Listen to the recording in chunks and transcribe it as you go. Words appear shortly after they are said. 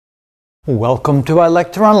Welcome to our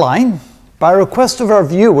lecture online. By request of our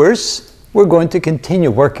viewers, we're going to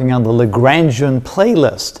continue working on the Lagrangian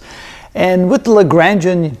playlist. And with the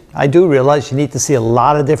Lagrangian, I do realize you need to see a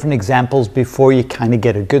lot of different examples before you kind of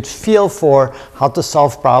get a good feel for how to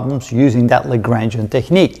solve problems using that Lagrangian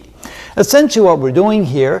technique. Essentially what we're doing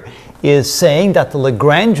here is saying that the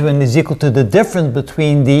Lagrangian is equal to the difference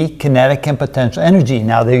between the kinetic and potential energy.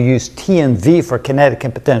 Now they use T and V for kinetic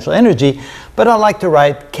and potential energy, but I like to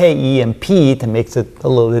write K, E, and P to make it a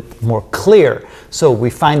little bit more clear. So we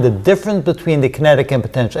find the difference between the kinetic and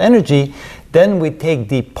potential energy, then we take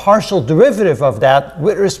the partial derivative of that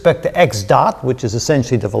with respect to x dot, which is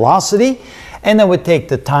essentially the velocity, and then we take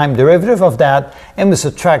the time derivative of that, and we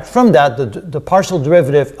subtract from that the partial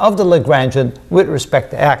derivative of the Lagrangian with respect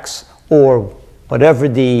to x, or whatever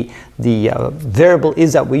the variable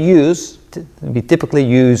is that we use. We typically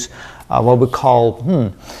use what we call,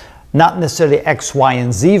 not necessarily x, y,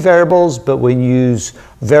 and z variables, but we use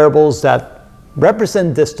variables that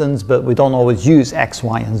represent distance, but we don't always use x,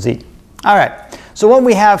 y, and z. All right, so what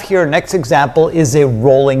we have here, next example, is a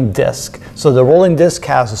rolling disk. So the rolling disk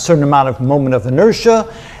has a certain amount of moment of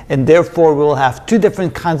inertia, and therefore we'll have two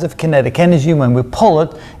different kinds of kinetic energy. When we pull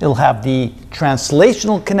it, it'll have the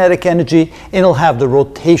translational kinetic energy, and it'll have the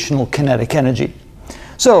rotational kinetic energy.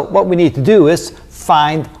 So what we need to do is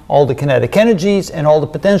find all the kinetic energies and all the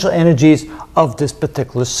potential energies of this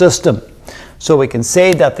particular system. So we can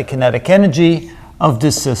say that the kinetic energy of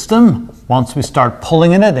this system, once we start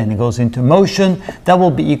pulling in it and it goes into motion, that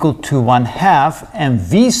will be equal to 1/2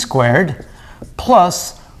 mv squared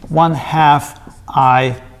plus 1/2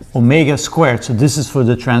 I omega squared. So this is for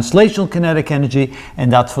the translational kinetic energy,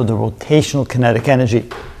 and that's for the rotational kinetic energy.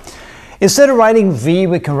 Instead of writing v,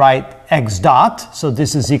 we can write x dot. So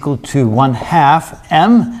this is equal to 1/2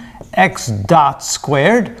 m x dot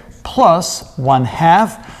squared plus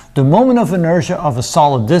 1/2. The moment of inertia of a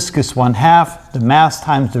solid disk is 1/2 the mass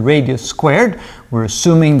times the radius squared. We're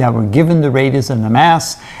assuming that we're given the radius and the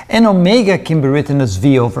mass, and omega can be written as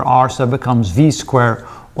v over r, so it becomes v squared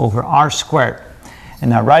over r squared. And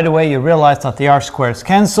now right away you realize that the r squares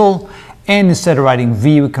cancel, and instead of writing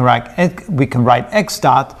v, we can write x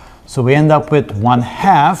dot. So we end up with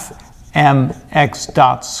 1/2 m x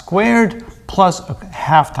dot squared plus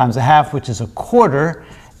 1/2 times 1/2, which is 1/4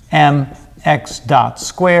 m x dot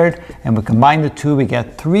squared, and we combine the two, we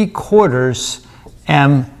get 3/4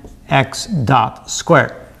 m x dot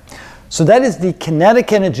squared. So that is the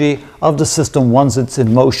kinetic energy of the system once it's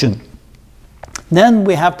in motion. Then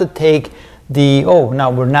we have to take the, now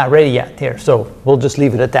we're not ready yet here, so we'll just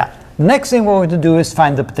leave it at that. Next thing we're going to do is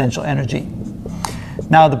find the potential energy.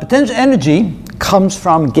 Now the potential energy comes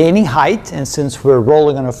from gaining height, and since we're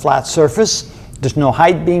rolling on a flat surface, there's no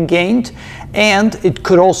height being gained, and it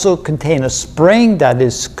could also contain a spring that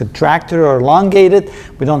is contracted or elongated.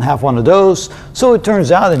 We don't have one of those, so it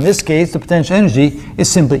turns out in this case the potential energy is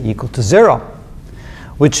simply equal to 0,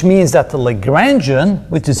 which means that the Lagrangian,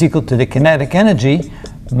 which is equal to the kinetic energy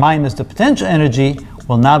minus the potential energy,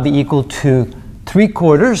 will now be equal to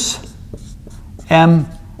 3/4 m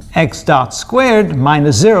x dot squared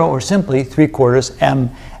minus 0, or simply 3/4 m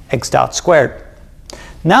x dot squared.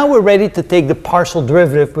 Now we're ready to take the partial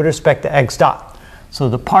derivative with respect to x dot. So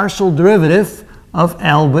the partial derivative of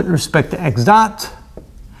L with respect to x dot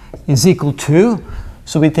is equal to,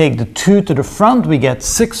 so we take the 2 to the front, we get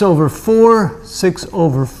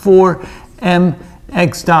 6/4 m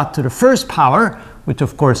x dot to the first power, which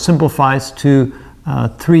of course simplifies to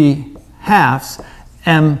 3/2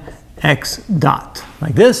 m x dot,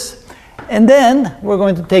 like this. And then we're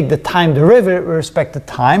going to take the time derivative with respect to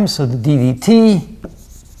time, so the ddt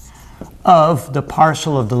of the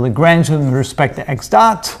partial of the Lagrangian with respect to x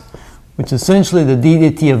dot, which is essentially the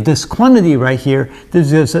ddt of this quantity right here.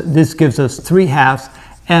 This gives us 3/2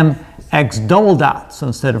 m x double dot. So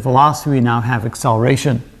instead of velocity, we now have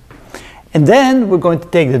acceleration. And then we're going to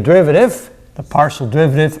take the derivative, the partial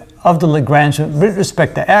derivative of the Lagrangian with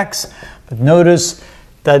respect to x. But notice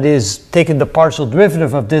that is taking the partial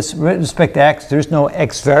derivative of this with respect to x. There's no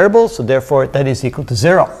x variable, so therefore that is equal to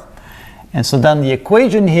 0. And so then the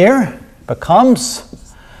equation here becomes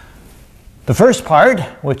the first part,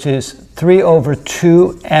 which is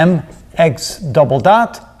 3/2 m x double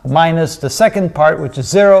dot, minus the second part, which is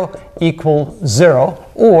 0, equal 0,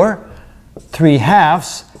 or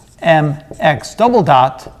 3/2 m x double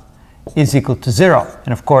dot is equal to 0.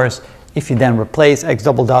 And of course, if you then replace x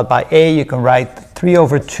double dot by a, you can write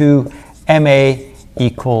 3/2 ma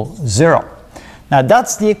equal 0. Now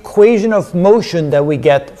that's the equation of motion that we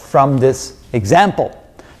get from this example.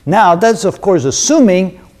 Now that's of course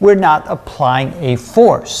assuming we're not applying a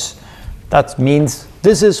force. That means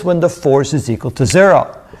This is when the force is equal to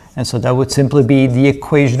 0. And so that would simply be the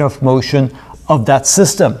equation of motion of that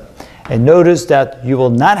system. And notice that you will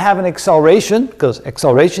not have an acceleration, because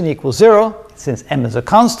acceleration equals 0, since m is a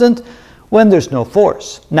constant, when there's no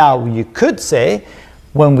force. Now, you could say,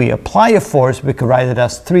 when we apply a force, we could write it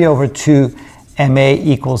as 3 over 2 ma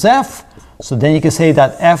equals f. So then you can say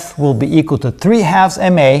that f will be equal to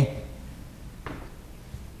 3/2 ma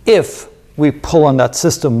if we pull on that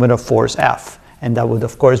system with a force f. And that would,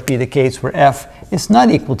 of course, be the case where f is not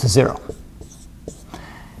equal to 0.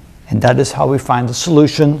 And that is how we find the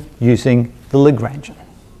solution using the Lagrangian.